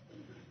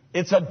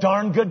 It's a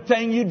darn good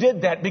thing you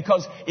did that,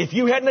 because if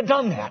you hadn't have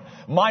done that,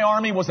 my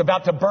army was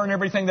about to burn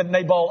everything that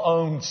Nabal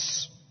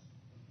owns."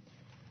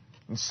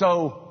 And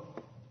so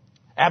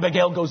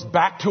Abigail goes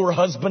back to her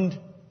husband,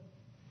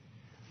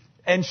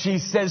 and she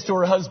says to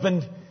her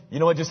husband, "You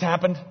know what just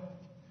happened?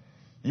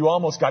 You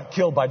almost got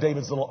killed by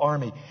David's little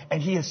army."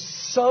 And he is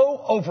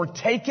so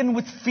overtaken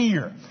with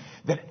fear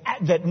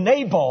that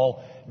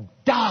Nabal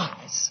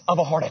dies of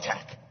a heart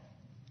attack.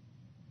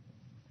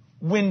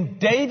 When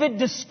David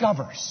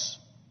discovers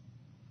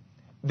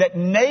that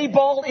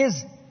Nabal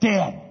is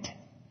dead,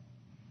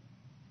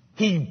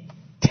 he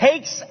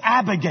takes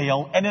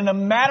Abigail and in a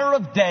matter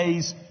of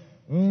days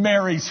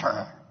marries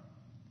her.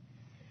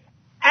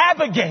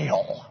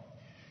 Abigail,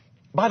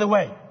 by the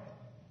way,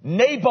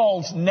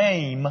 Nabal's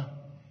name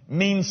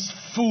means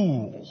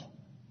fool.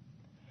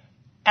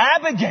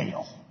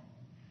 Abigail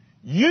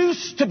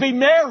used to be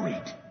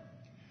married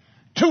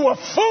to a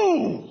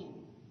fool.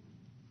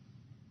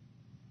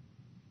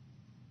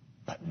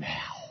 But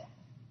now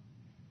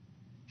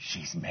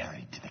she's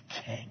married to the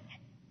king.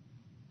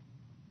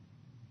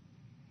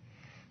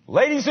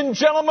 Ladies and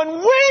gentlemen,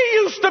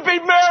 we used to be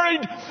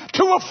married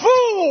to a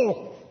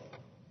fool.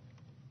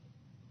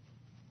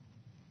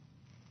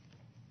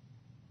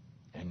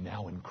 And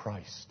now in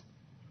Christ,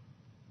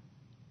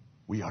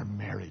 we are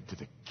married to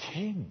the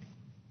King.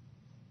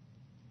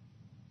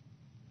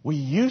 We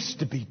used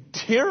to be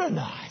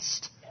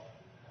tyrannized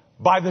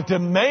by the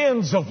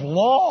demands of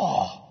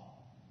law.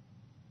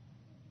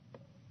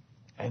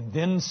 And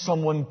then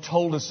someone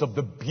told us of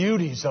the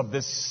beauties of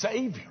this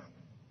Savior.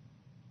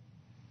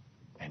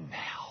 And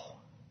now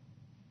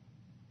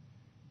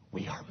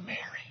we are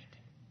married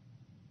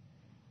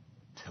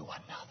to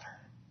another.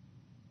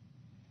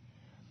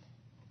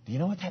 Do you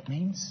know what that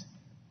means?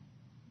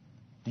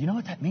 Do you know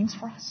what that means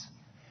for us?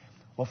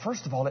 Well,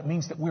 first of all, it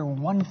means that we're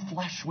one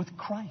flesh with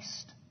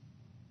Christ.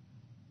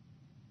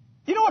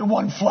 You know what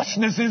one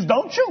fleshness is,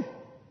 don't you?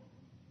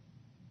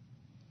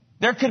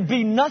 There could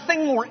be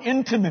nothing more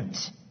intimate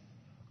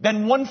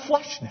than one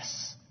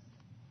fleshness.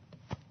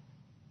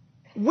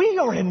 We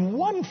are in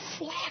one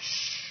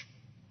flesh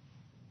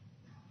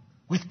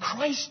with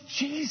Christ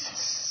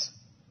Jesus.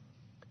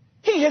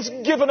 He has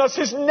given us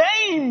His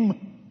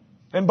name.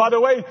 And by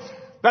the way,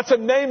 that's a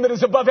name that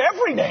is above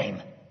every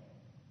name.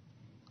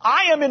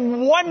 I am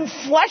in one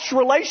flesh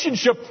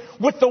relationship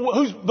with the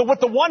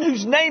one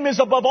whose name is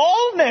above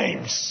all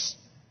names.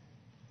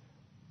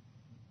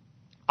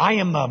 I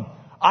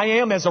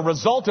am, as a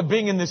result of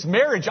being in this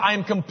marriage, I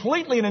am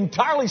completely and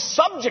entirely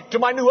subject to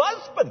my new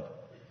husband.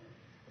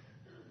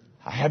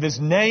 I have his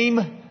name,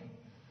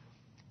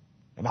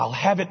 and I'll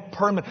have it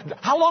permanent.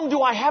 How long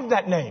do I have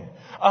that name?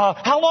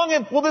 How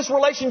long will this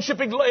relationship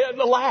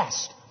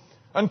last?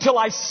 Until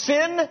I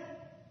sin?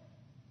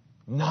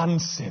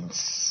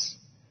 Nonsense.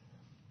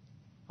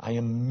 I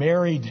am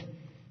married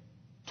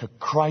to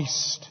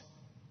Christ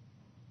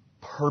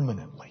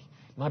permanently.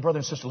 My brother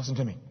and sister, listen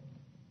to me.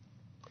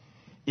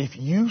 If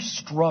you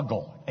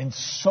struggle, and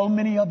so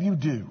many of you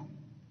do,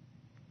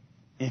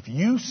 if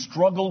you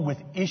struggle with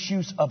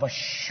issues of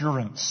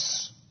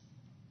assurance,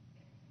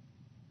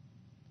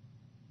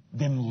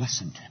 then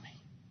listen to me.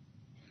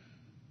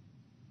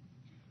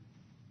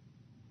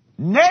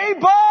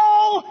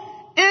 Nabal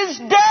is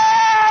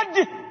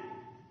dead!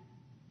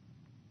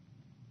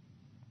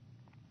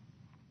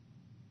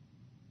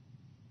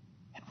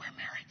 And we're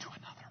married to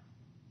another.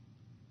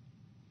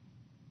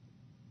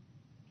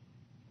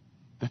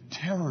 The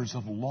terrors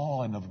of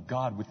law and of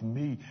God with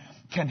me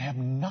can have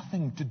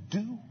nothing to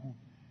do.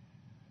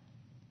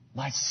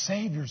 My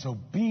Savior's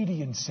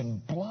obedience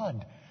and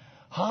blood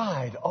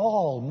hide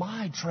all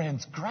my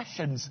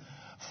transgressions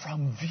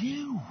from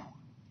view.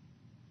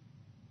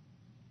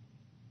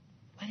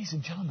 Ladies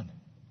and gentlemen,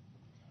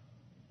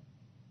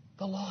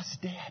 the law's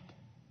dead.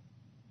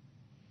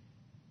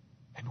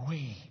 And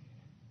we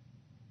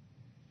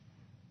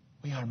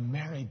are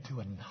married to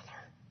another.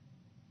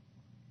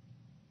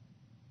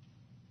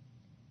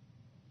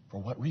 For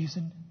what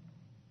reason?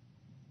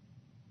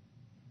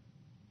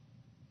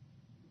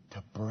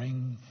 To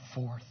bring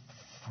forth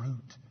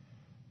fruit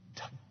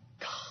to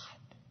God.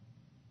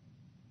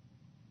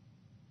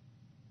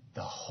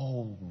 The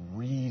whole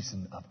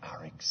reason of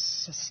our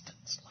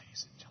existence,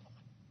 ladies and gentlemen,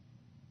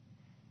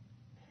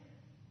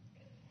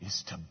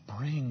 is to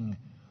bring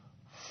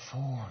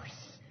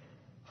forth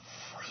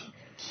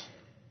fruit.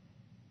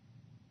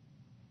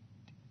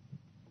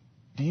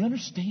 Do you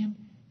understand?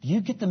 Do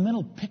you get the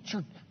mental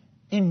picture?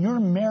 In your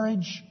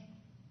marriage,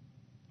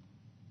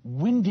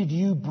 when did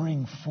you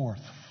bring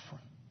forth fruit?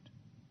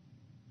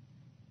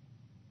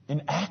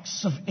 In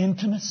acts of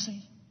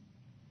intimacy?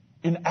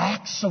 In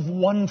acts of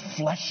one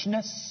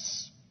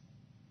fleshness?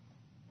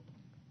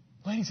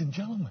 Ladies and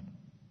gentlemen,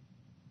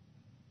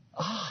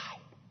 I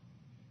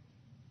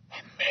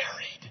am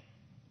married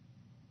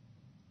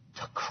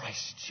to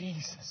Christ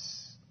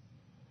Jesus.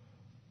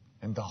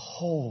 And the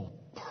whole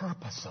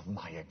purpose of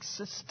my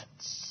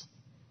existence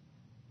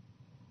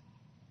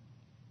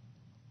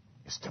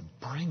is to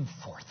bring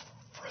forth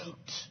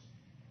fruit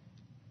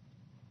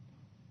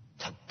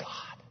to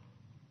God.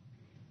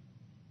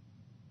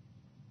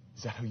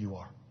 Is that who you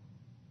are?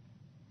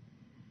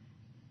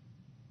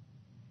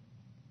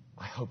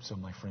 I hope so,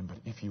 my friend, but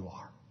if you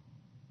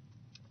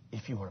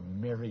are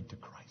married to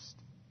Christ,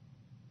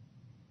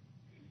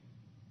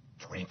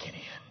 drink it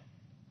in.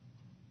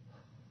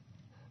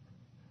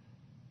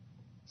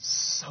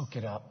 Soak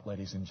it up,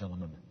 ladies and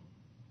gentlemen,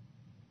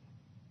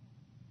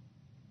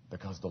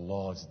 because the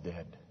law is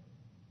dead.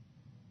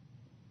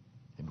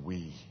 And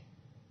we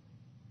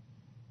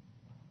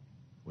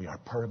are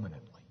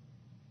permanently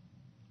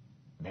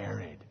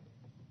married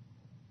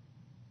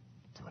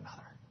to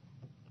another.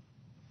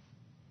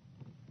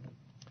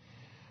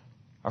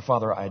 Our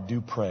Father, I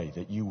do pray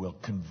that you will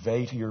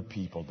convey to your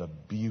people the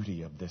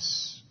beauty of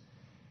this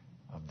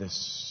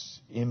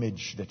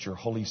image that your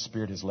Holy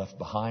Spirit has left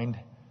behind.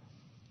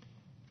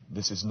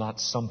 This is not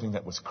something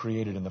that was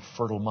created in the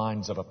fertile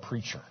minds of a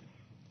preacher.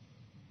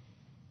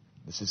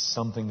 This is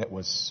something that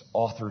was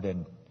authored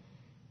and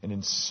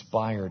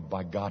inspired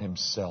by God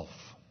Himself.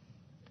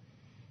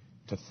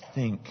 To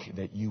think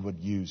that you would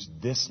use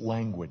this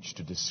language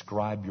to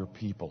describe your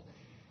people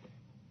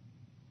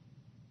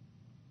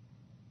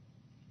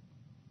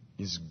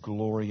is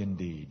glory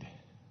indeed.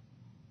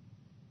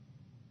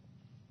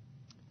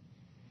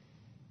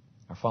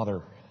 Our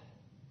Father,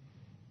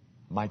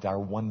 might our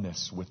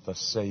oneness with the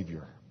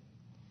Savior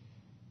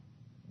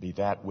be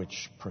that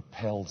which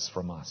propels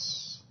from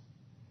us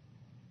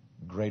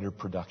greater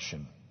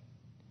production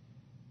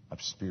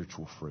of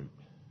spiritual fruit.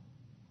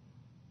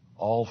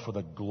 All for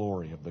the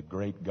glory of the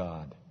great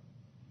God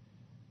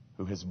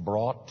who has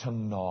brought to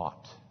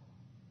naught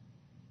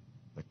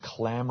the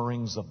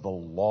clamorings of the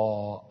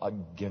law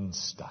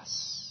against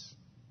us.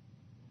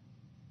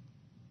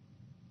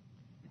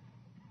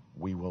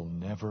 We will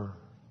never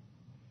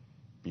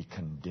be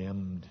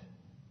condemned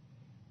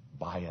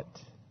by it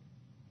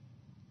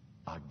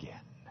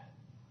again.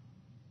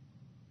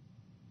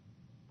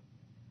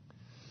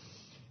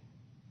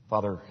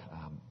 Father,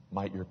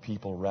 might your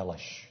people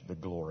relish the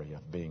glory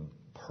of being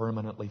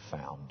permanently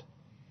found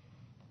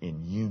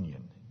in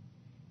union,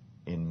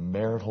 in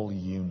marital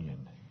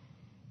union,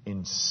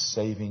 in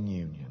saving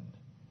union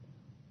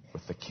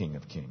with the King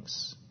of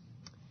Kings.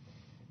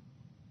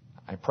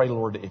 I pray,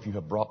 Lord, if you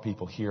have brought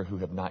people here who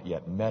have not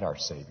yet met our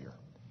Savior,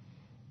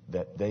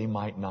 that they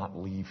might not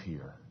leave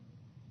here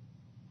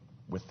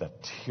with the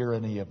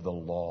tyranny of the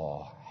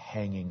law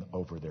hanging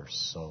over their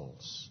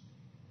souls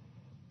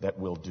that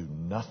will do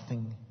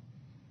nothing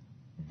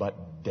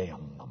but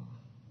damn them.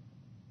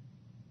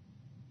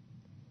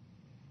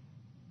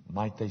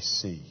 Might they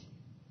see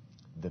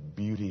the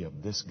beauty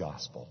of this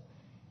gospel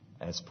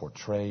as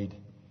portrayed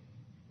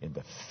in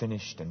the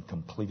finished and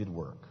completed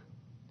work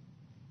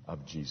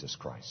of Jesus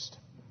Christ,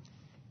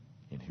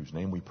 in whose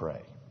name we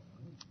pray.